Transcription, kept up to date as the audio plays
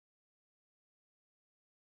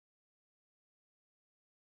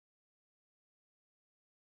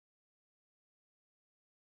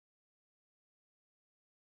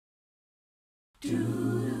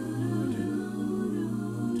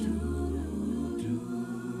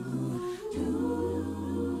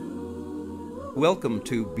Welcome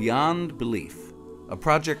to Beyond Belief, a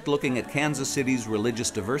project looking at Kansas City's religious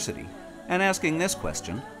diversity and asking this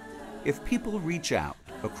question: if people reach out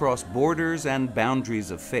across borders and boundaries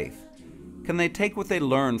of faith, can they take what they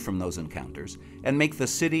learn from those encounters and make the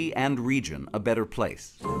city and region a better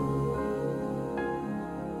place?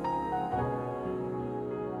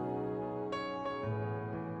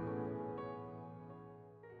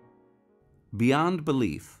 Beyond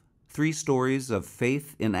Belief, 3 Stories of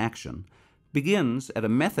Faith in Action, begins at a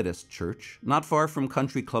Methodist church not far from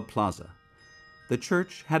Country Club Plaza. The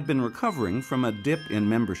church had been recovering from a dip in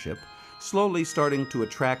membership, slowly starting to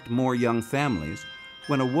attract more young families,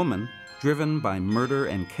 when a woman, driven by murder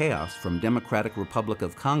and chaos from Democratic Republic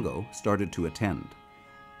of Congo, started to attend.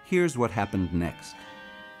 Here's what happened next.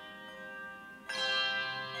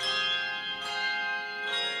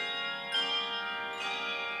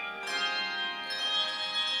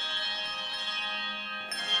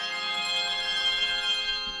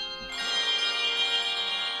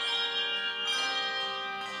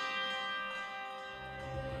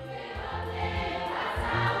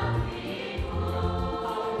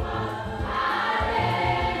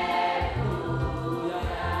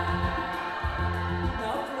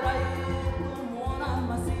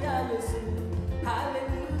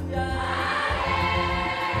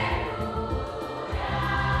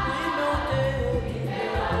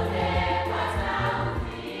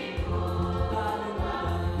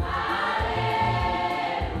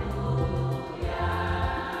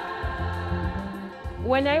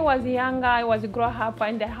 When I was younger, I was grown up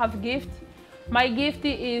and I have gift. My gift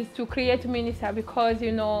is to create ministry because,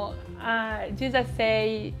 Jesus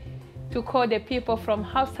say to call the people from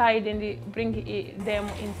outside and bring them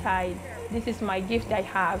inside. This is my gift I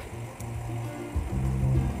have.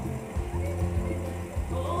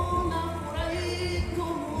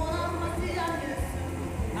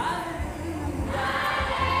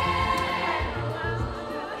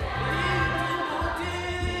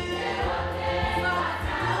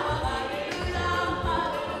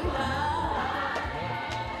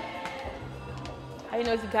 I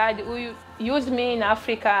know God who used me in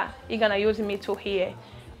Africa, He's gonna use me too here.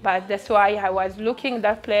 But that's why I was looking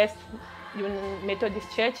that place, Methodist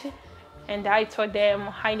Church, and I told them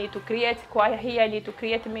I need to create choir here, I need to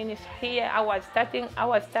create ministry here. I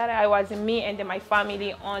was me and my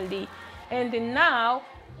family only. And now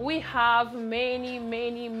we have many,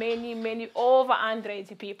 over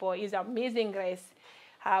 100 people. It's amazing grace.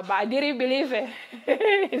 But I didn't believe it.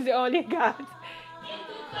 It's only God.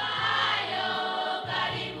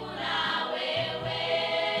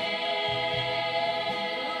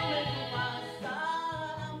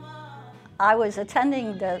 I was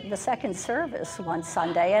attending the second service one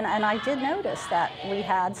Sunday, and I did notice that we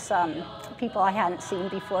had some people I hadn't seen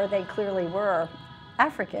before. They clearly were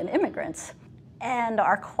African immigrants. And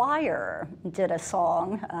our choir did a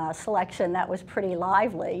song selection that was pretty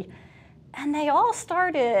lively. And they all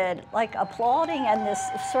started like applauding and this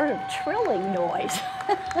sort of trilling noise.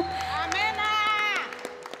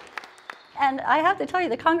 And I have to tell you,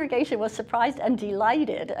 the congregation was surprised and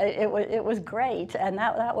delighted. It was great, and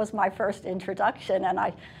that was my first introduction. And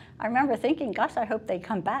I remember thinking, gosh, I hope they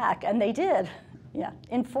come back, and they did. Yeah,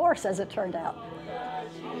 in force, as it turned out.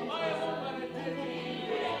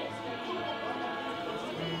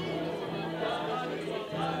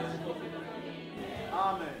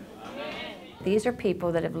 These are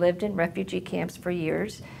people that have lived in refugee camps for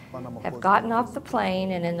years, have gotten off the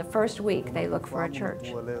plane, and in the first week they look for a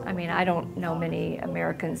church. I mean, I don't know many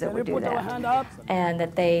Americans that would do that. And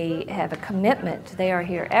that they have a commitment. They are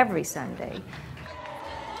here every Sunday.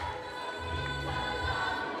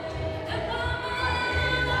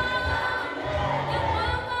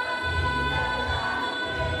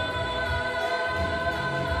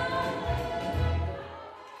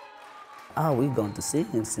 How are we going to see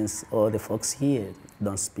him since all the folks here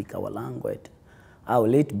don't speak our language? How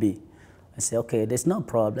will it be? I say, okay, there's no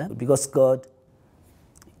problem, because God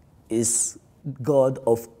is God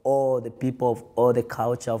of all the people, of all the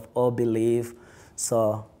culture, of all belief.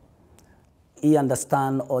 So He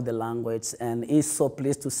understands all the language, and He's so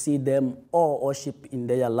pleased to see them all worship in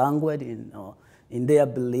their language, in their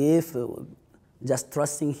belief, just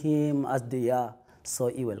trusting Him as they are. So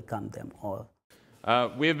He welcomes them all.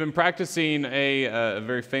 We have been practicing a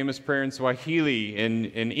very famous prayer in Swahili.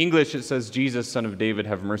 In English, it says, Jesus, Son of David,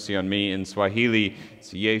 have mercy on me. In Swahili,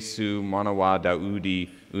 it's Yesu, Mwana wa Daudi,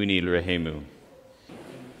 uni rehemu.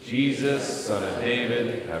 Jesus, Son of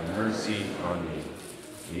David, have mercy on me.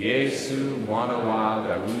 Yesu mwana wa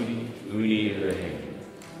Daudi unirehemu.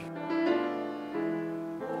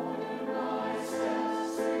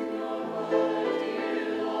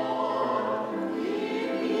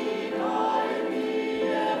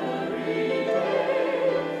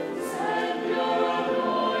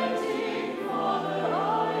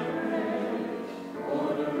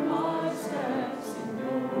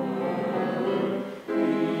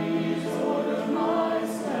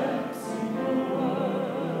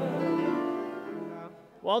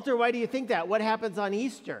 Walter, why do you think that? What happens on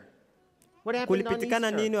Easter? What happened on Kulipitikana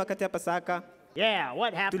Easter? nini wakati ya Pasaka? Yeah,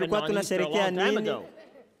 what happened Tulikuwa on Easter a tunasherehekea long time nini? ago?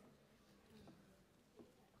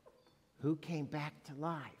 Who came back to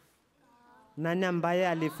life? Nani ambaye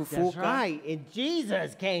That's alifufuka? right, and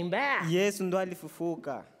Jesus came back. Yesu ndo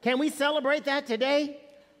alifufuka. Can we celebrate that today?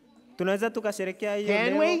 Tunaweza tukasherehekea hiyo Can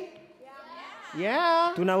leo? we?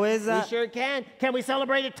 Yeah. Tunaweza We sure can. Can we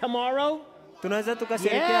celebrate it tomorrow? tunaweza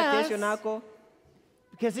tukasherehekea Yes. kesho nako?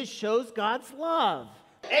 Because it shows God's love.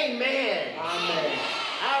 Amen. Amen.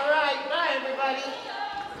 All right, bye everybody.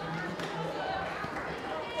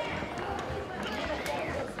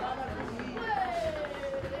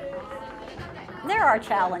 There are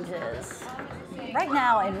challenges. Right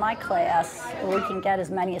now in my class, we can get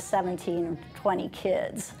as many as 17, 20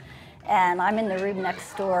 kids. And I'm in the room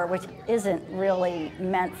next door, which isn't really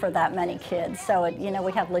meant for that many kids. So,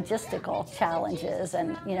 we have logistical challenges,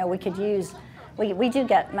 and, we could use, we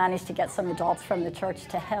manage to get some adults from the church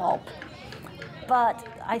to help. But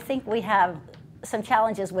I think we have some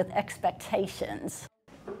challenges with expectations.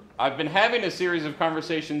 I've been having a series of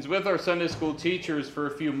conversations with our Sunday school teachers for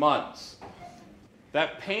a few months.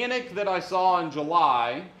 That panic that I saw in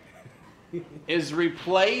July is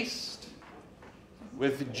replaced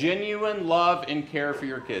with genuine love and care for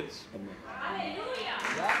your kids.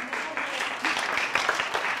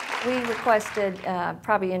 We requested,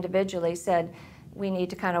 probably individually, said we need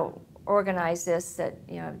to kind of organize this, that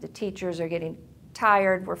the teachers are getting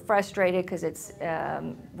tired, we're frustrated because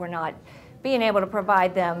we're not being able to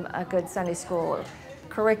provide them a good Sunday school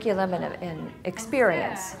curriculum and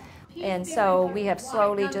experience. And so we have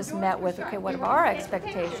slowly just met with, okay, what are our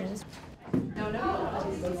expectations?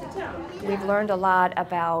 We've learned a lot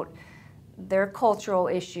about their cultural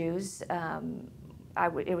issues.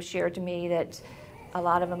 It was shared to me that a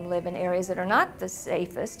lot of them live in areas that are not the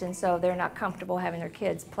safest, and so they're not comfortable having their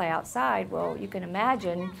kids play outside. Well, you can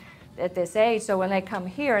imagine at this age, so when they come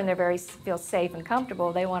here and feel safe and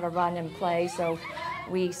comfortable, they want to run and play. So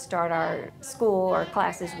we start our school or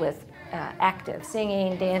classes with active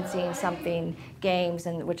singing, dancing, something, games,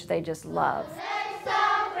 and which they just love.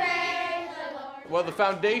 Well, the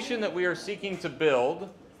foundation that we are seeking to build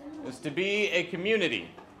is to be a community.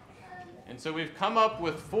 And so we've come up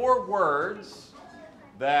with 4 words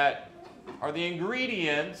that are the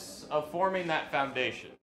ingredients of forming that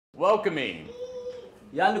foundation. Welcoming,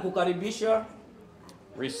 Yani kukaribisha,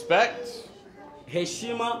 respect,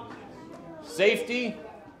 heshima, safety,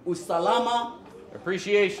 usalama,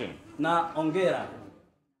 appreciation. na ongera.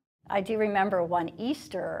 I do remember one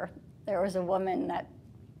Easter, there was a woman that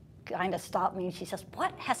kind of stopped me and she says,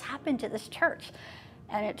 "What has happened to this church?"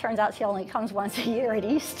 And it turns out she only comes once a year at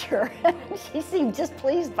Easter. She seemed just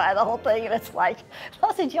pleased by the whole thing, and it's like,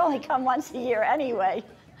 well, since you only come once a year anyway,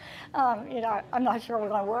 I'm not sure we're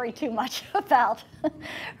going to worry too much about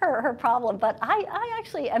her problem. But I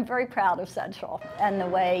actually am very proud of Central and the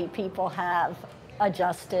way people have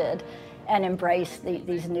adjusted and embraced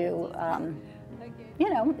these new,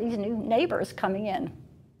 these new neighbors coming in.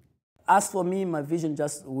 As for me, my vision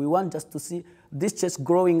we want just to see this church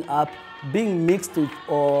growing up, being mixed with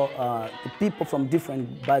all the people from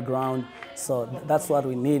different backgrounds. So that's what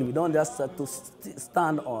we need. We don't just have to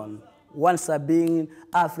stand on one side being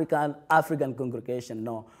African congregation.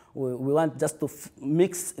 No, we want just to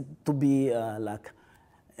mix, to be like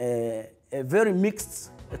a very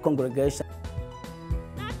mixed congregation.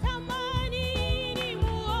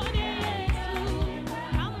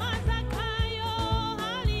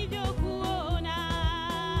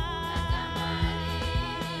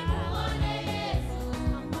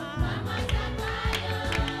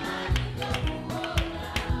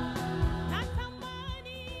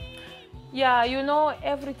 Yeah,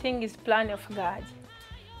 everything is plan of God.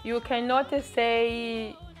 You cannot change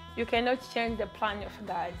the plan of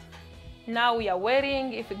God. Now we are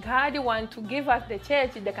waiting. If God wants to give us the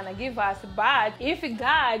church, they can give us. But if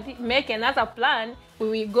God make another plan, we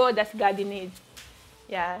will go. That's God needs.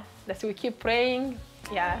 Yeah, that's we keep praying.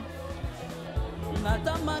 Yeah.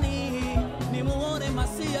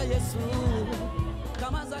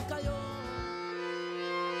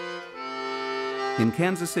 In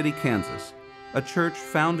Kansas City, Kansas, a church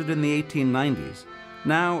founded in the 1890s,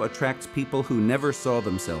 now attracts people who never saw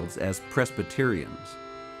themselves as Presbyterians.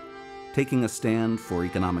 Taking a stand for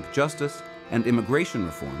economic justice and immigration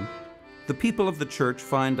reform, the people of the church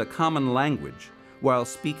find a common language while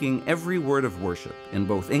speaking every word of worship in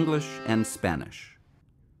both English and Spanish.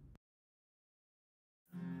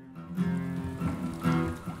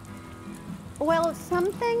 Well,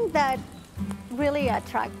 something that really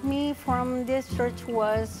attracted me from this church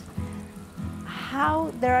was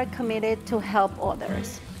how they are committed to help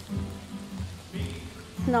others.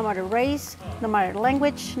 No matter race, no matter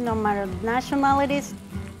language, no matter nationalities.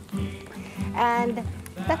 And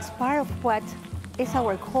that's part of what is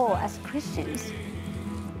our call as Christians.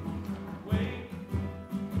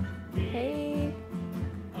 Hey,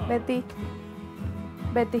 Betty.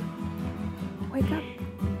 Betty, wake up.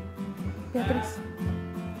 Beatriz,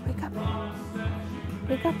 wake up.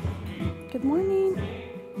 Wake up. Good morning.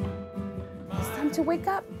 It's time to wake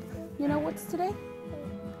up. You know what's today?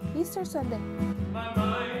 Easter Sunday. My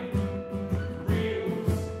mind reels,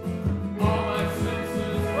 all my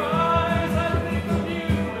senses rise. I think of you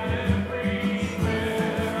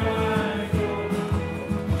everywhere I go.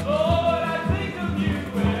 Lord, I think of you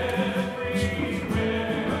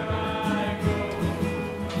everywhere I go.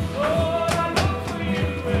 Lord, I look for you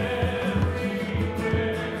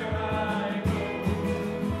everywhere I go.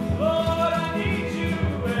 Lord, I need you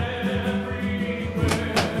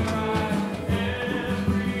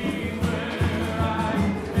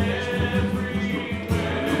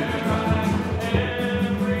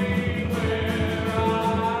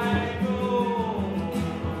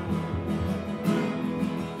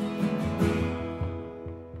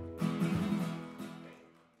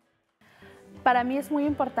Para mí es muy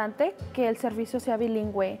importante que el servicio sea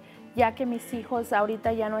bilingüe, ya que mis hijos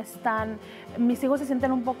ahorita ya no están, mis hijos se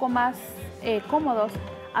sienten un poco más cómodos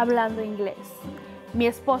hablando inglés. Mi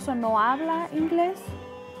esposo no habla inglés,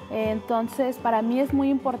 entonces para mí es muy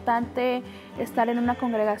importante estar en una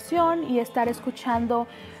congregación y estar escuchando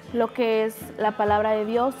lo que es la palabra de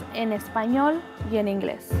Dios en español y en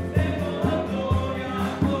inglés.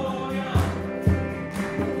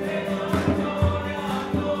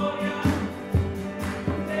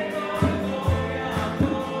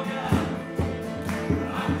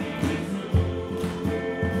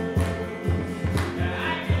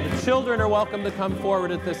 Children are welcome to come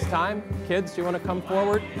forward at this time. Kids, do you want to come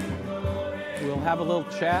forward? We'll have a little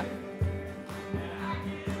chat.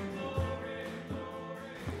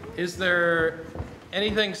 Is there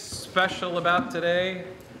anything special about today?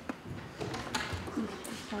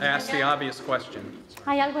 I asked the obvious question.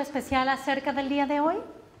 ¿Hay algo especial acerca del día de hoy?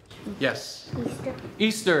 Yes.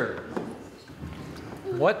 Easter.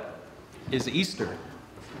 What is Easter?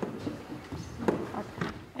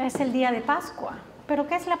 Es el día de Pascua. ¿Pero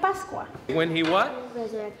qué es la Pascua? When he what?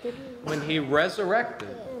 Resurrected. When he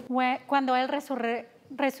resurrected. Cuando él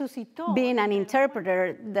resucitó. Being an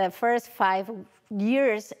interpreter, the first 5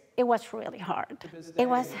 years, it was really hard. It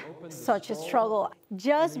was such a struggle.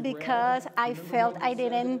 Just because I felt I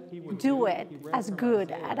didn't do it as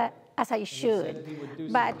good as I should.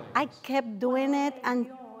 But I kept doing it and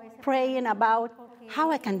praying about how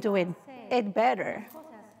I can do it better.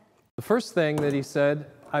 The first thing that he said,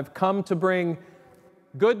 I've come to bring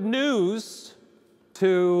good news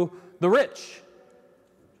to the rich.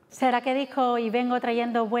 ¿Será que dijo, y vengo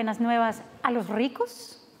trayendo buenas nuevas a los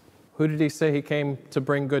ricos? Who did he say he came to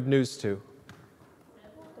bring good news to?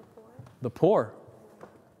 The poor.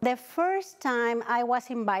 The first time I was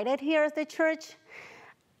invited here at the church,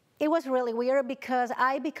 it was really weird because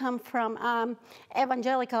I come from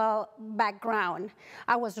evangelical background.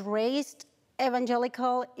 I was raised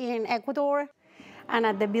evangelical in Ecuador. And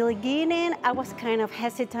at the beginning, I was kind of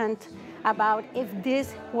hesitant about if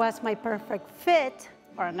this was my perfect fit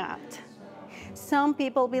or not. Some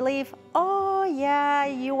people believe, oh yeah,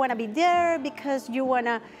 you want to be there because you want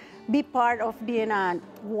to be part of being a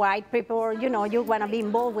white people, or you want to be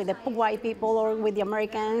involved with the white people or with the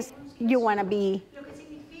Americans. You want to be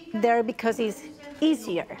there because it's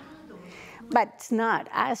easier. But it's not.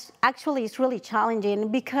 Actually, it's really challenging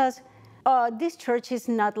because this church is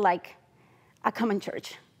not like a common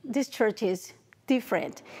church. This church is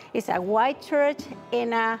different. It's a white church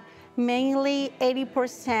in a mainly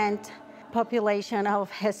 80% population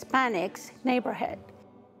of Hispanics neighborhood.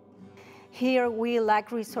 Here we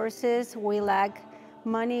lack resources, we lack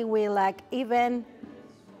money, we lack even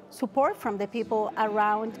support from the people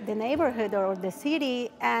around the neighborhood or the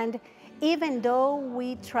city. And even though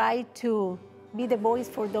we try to be the voice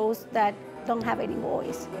for those that don't have any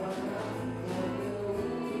voice.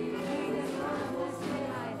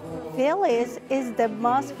 Phyllis is the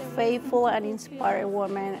most faithful and inspired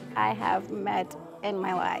woman I have met in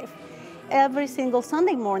my life. Every single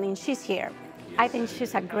Sunday morning, she's here. I think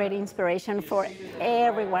she's a great inspiration for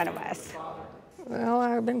every one of us. Well,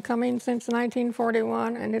 I've been coming since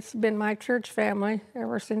 1941, and it's been my church family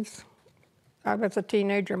ever since I was a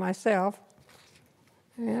teenager myself.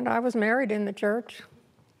 And I was married in the church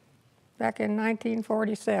back in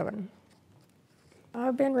 1947.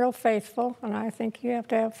 I've been real faithful, and I think you have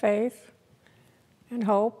to have faith and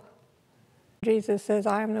hope. Jesus says,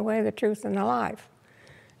 I am the way, the truth, and the life.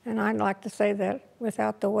 And I'd like to say that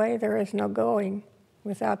without the way, there is no going.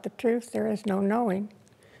 Without the truth, there is no knowing.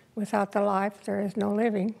 Without the life, there is no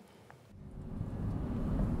living.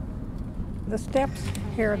 The steps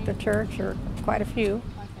here at the church are quite a few,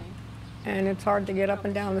 and it's hard to get up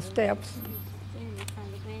and down the steps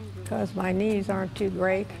because my knees aren't too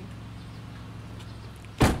great.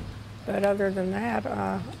 But other than that,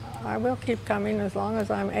 I will keep coming as long as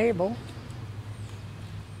I'm able,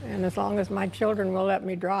 and as long as my children will let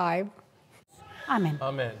me drive. Amen.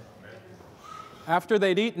 Amen. After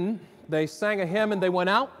they'd eaten, they sang a hymn and they went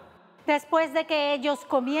out. Después de que ellos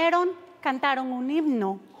comieron, cantaron un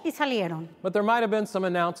himno y salieron. But there might have been some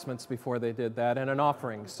announcements before they did that and an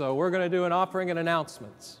offering. So we're going to do an offering and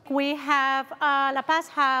announcements. We have La Paz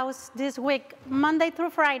House this week, Monday through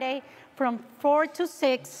Friday, from 4 to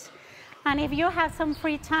 6. And if you have some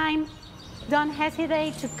free time, don't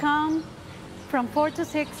hesitate to come from 4 to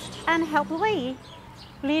 6 and help Lee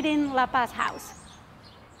leading La Paz House.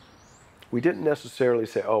 We didn't necessarily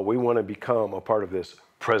say, oh, we want to become a part of this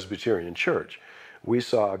Presbyterian church. We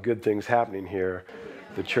saw good things happening here,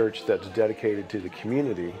 the church that's dedicated to the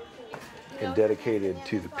community and dedicated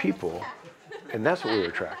to the people, and that's what we were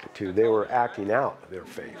attracted to. They were acting out their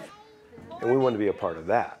faith, and we wanted to be a part of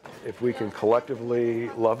that. If we can collectively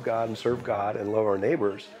love God and serve God and love our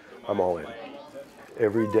neighbors, I'm all in.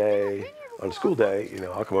 Every day, on school day,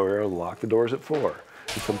 I'll come over here and lock the doors at 4.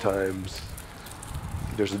 And sometimes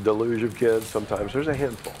there's a deluge of kids, sometimes there's a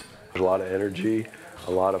handful. There's a lot of energy,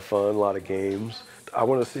 a lot of fun, a lot of games. I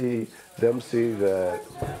want to see them see that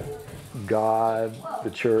God,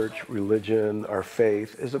 the church, religion, our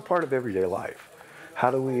faith is a part of everyday life.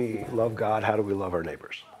 How do we love God? How do we love our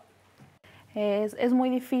neighbors? Es muy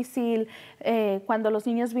difícil cuando los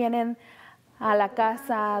niños vienen a la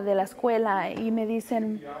casa de la escuela y me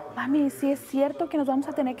dicen, mami, ¿sí es cierto que nos vamos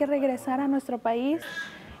a tener que regresar a nuestro país?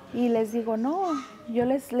 Y les digo, no, yo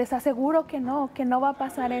les aseguro que no va a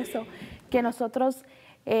pasar eso, que nosotros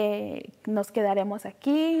nos quedaremos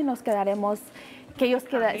aquí, que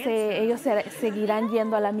ellos seguirán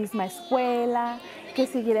yendo a la misma escuela, que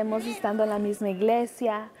seguiremos estando en la misma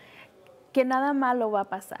iglesia, que nada malo va a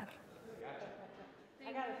pasar.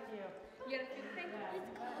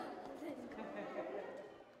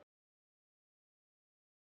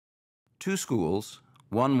 Two schools,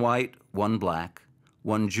 one white, one black,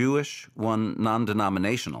 one Jewish, one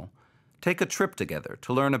non-denominational, take a trip together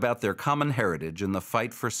to learn about their common heritage in the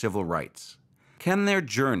fight for civil rights. Can their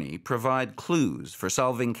journey provide clues for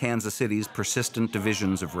solving Kansas City's persistent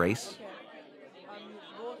divisions of race?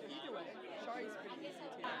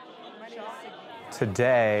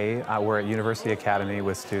 Today, we're at University Academy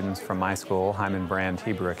with students from my school, Hyman Brand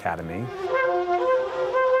Hebrew Academy.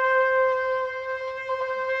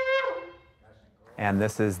 And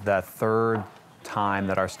this is the third time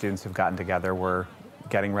that our students have gotten together. We're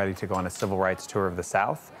getting ready to go on a civil rights tour of the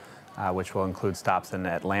South, which will include stops in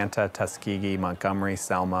Atlanta, Tuskegee, Montgomery,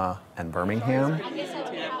 Selma, and Birmingham.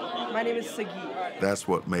 My name is Sagi. That's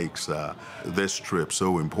what makes this trip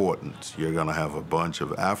so important. You're going to have a bunch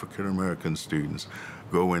of African-American students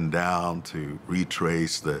going down to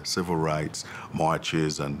retrace the civil rights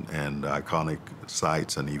marches and iconic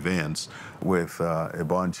sites and events with a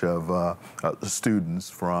bunch of students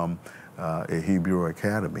from a Hebrew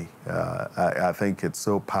Academy. I think it's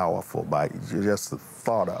so powerful by just the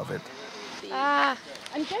thought of it.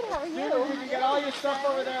 I'm good, how are you? If you can get all your stuff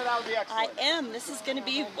over there, that would be excellent. I am. This is going to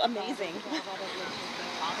be amazing.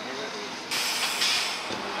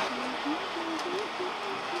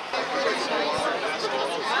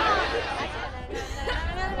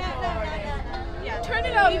 Turn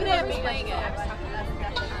it up, even if it's playing it.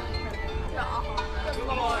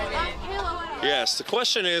 Yes, the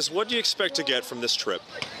question is, what do you expect to get from this trip?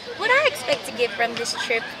 What I expect to get from this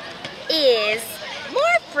trip is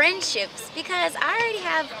more friendships, because I already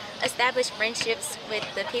have established friendships with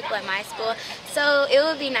the people at my school, so it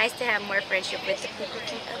would be nice to have more friendship with the people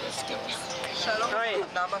from other schools. All right.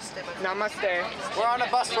 Namaste. Namaste. We're on a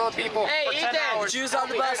bus full of people for 10 hours. Jews on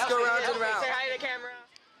the bus go round and round. Say hi to the camera.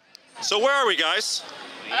 So where are we, guys?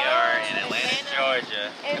 We are in Atlanta.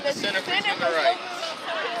 Georgia. And the Center for Human Rights.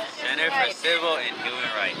 Center for Civil and Human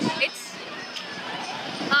Rights.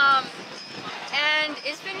 And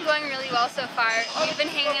it's been going really well so far. We've been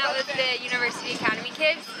hanging out with the University Academy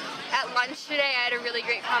kids. At lunch today, I had a really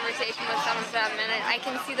great conversation with some of them, and I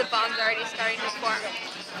can see the bonds already starting to form.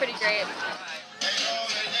 It's pretty great.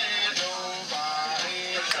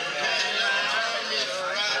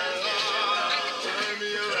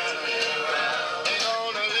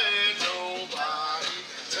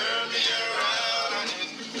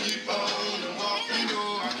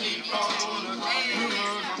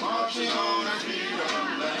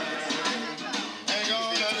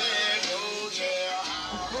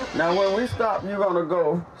 Now when we stop, you're going to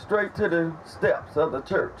go straight to the steps of the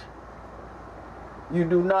church. You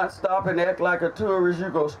do not stop and act like a tourist. You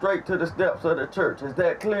go straight to the steps of the church. Is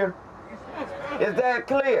that clear? Is that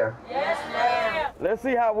clear? Yes, ma'am. Let's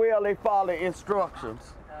see how well they follow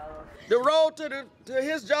instructions. The road to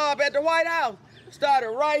his job at the White House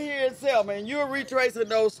started right here in Selma, and you're retracing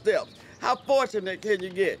those steps. How fortunate can you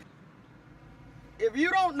get? If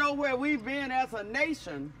you don't know where we've been as a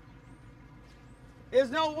nation, there's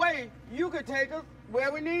no way you could take us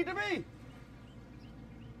where we need to be.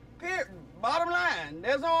 Period. Bottom line,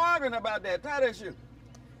 there's no arguing about that. Tie that shoe.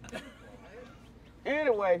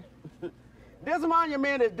 Anyway, this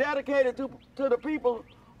monument is dedicated to the people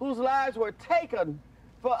whose lives were taken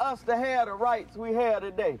for us to have the rights we have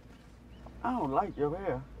today. I don't like your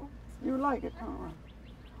hair. You like it, huh?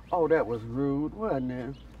 Oh, that was rude, wasn't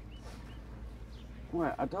it?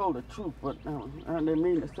 Well, I told the truth, but I didn't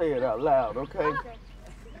mean to say it out loud, okay?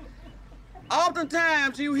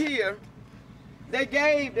 Oftentimes you hear they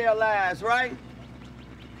gave their lives, right?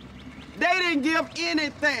 They didn't give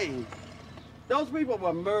anything. Those people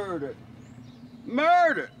were murdered.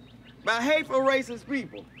 Murdered by hateful, racist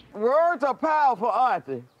people. Words are powerful, aren't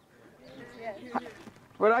they? Yes.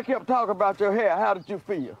 When I kept talking about your hair, how did you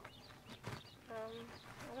feel? I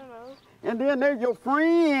don't know. And then your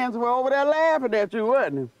friends were over there laughing at you,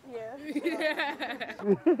 wasn't Yeah.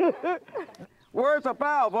 they? Words are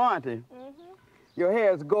powerful, aren't they? Your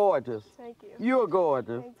hair is gorgeous. Thank you. You're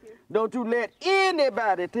gorgeous. Thank you. Don't you let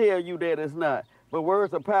anybody tell you that it's not. But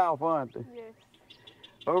words are powerful, aren't they? Yes.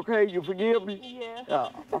 Okay, you forgive me? Yeah.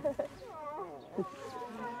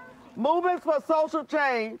 Movements for social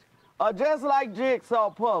change are just like jigsaw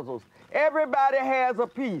puzzles. Everybody has a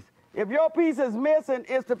piece. If your piece is missing,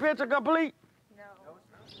 is the picture complete? No.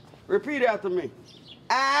 Repeat after me.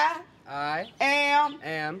 I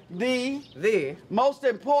am the most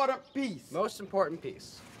important piece. Most important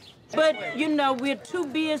piece. But, you know, we're too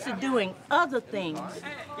busy doing other things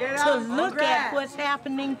to look at what's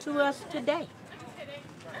happening to us today.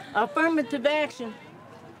 Affirmative action,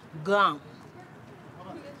 gone.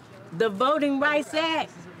 The Voting Rights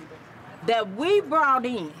Act that we brought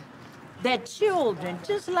in, that children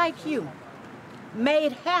just like you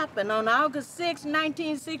made happen on August 6,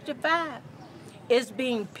 1965, is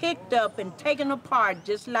being picked up and taken apart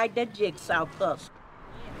just like that jigsaw puzzle.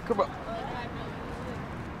 Come on.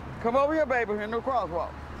 Come over here, baby, in the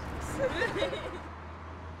crosswalk.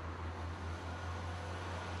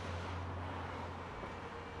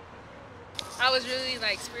 I was really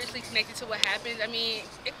spiritually connected to what happened. I mean,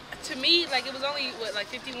 to me, it was only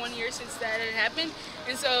 51 years since that had happened,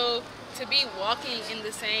 and so to be walking in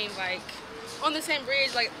the same on the same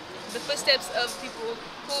bridge, the footsteps of people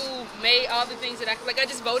who made all the things that I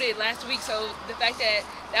just voted last week. So the fact that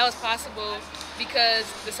that was possible because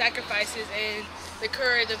the sacrifices and the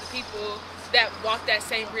courage of the people that walked that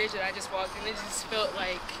same bridge that I just walked, and it just felt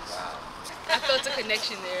like I felt a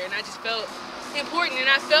connection there, and I just felt important, and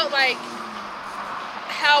I felt like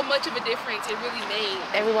how much of a difference it really made.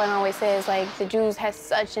 Everyone always says the Jews had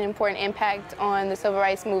such an important impact on the civil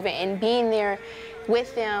rights movement, and being there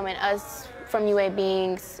with them and us from UA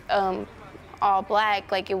being all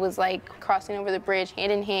black, it was like crossing over the bridge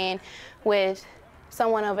hand in hand with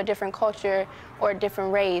someone of a different culture or a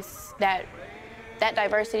different race. That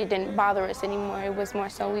diversity didn't bother us anymore. It was more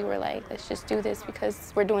so we were like, let's just do this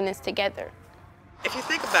because we're doing this together. If you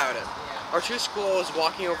think about it, our two schools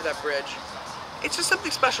walking over that bridge, it's just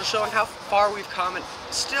something special, showing how far we've come and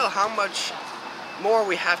still how much more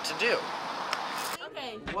we have to do.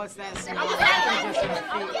 Okay. What's that song?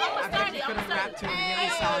 I bet you couldn't rap to a really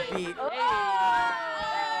solid beat.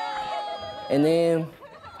 And then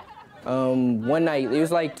one night, it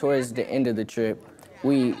was towards the end of the trip,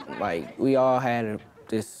 we all had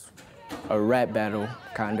a rap battle,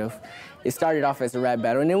 kind of. It started off as a rap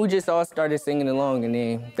battle, and then we just all started singing along, and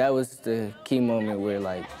then that was the key moment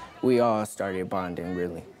where we all started bonding,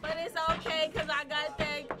 really. But it's okay, because I got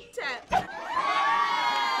that tap.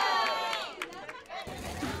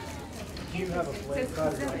 you have a flame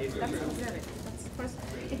card?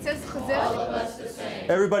 It says Chazir.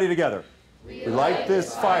 Everybody together. We light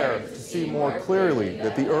this fire to see more clearly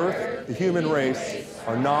that the earth, the human race,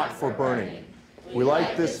 are not for burning. We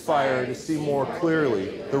light this fire to see more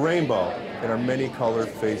clearly the rainbow in our many colored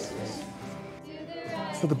faces.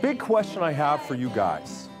 So the big question I have for you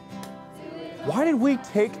guys, why did we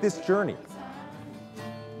take this journey?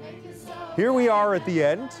 Here we are at the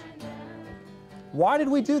end. Why did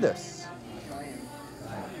we do this?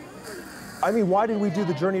 I mean, why did we do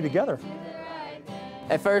the journey together?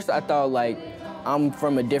 At first, I thought, like, I'm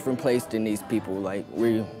from a different place than these people. Like,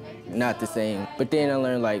 we're not the same. But then I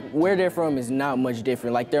learned, like, where they're from is not much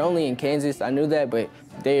different. Like, they're only in Kansas. I knew that, but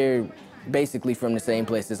they're basically from the same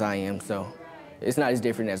place as I am. So it's not as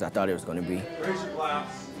different as I thought it was going to be. Raise your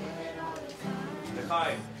glass.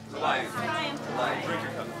 L'chaim. L'chaim. L'chaim. Drink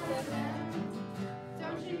your cup.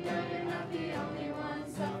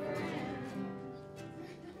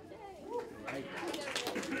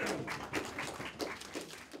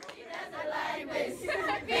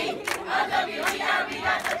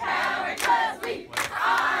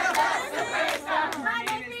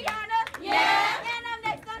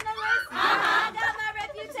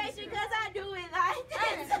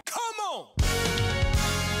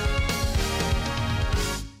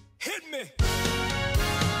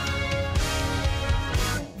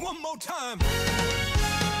 Time.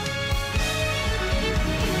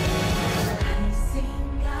 I've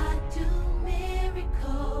seen God do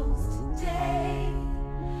miracles today.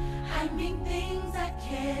 I mean things I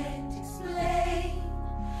can't explain.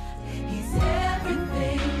 He's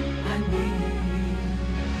everything I need.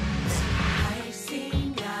 I've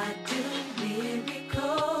seen God do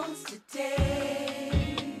miracles today.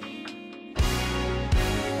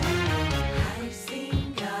 I've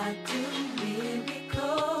seen God do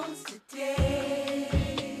miracles today.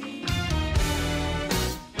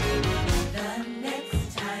 The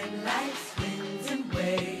next time life spins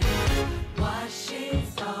away,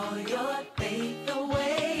 washes all your faith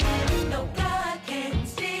away. No, God can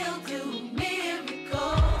still do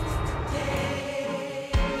miracles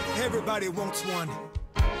today. Everybody wants one.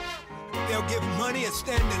 They'll give money and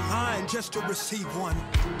stand in line just to receive one.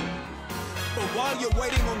 But while you're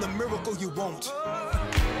waiting on the miracle you want,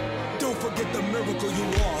 don't forget the miracle you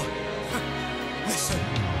are. Listen.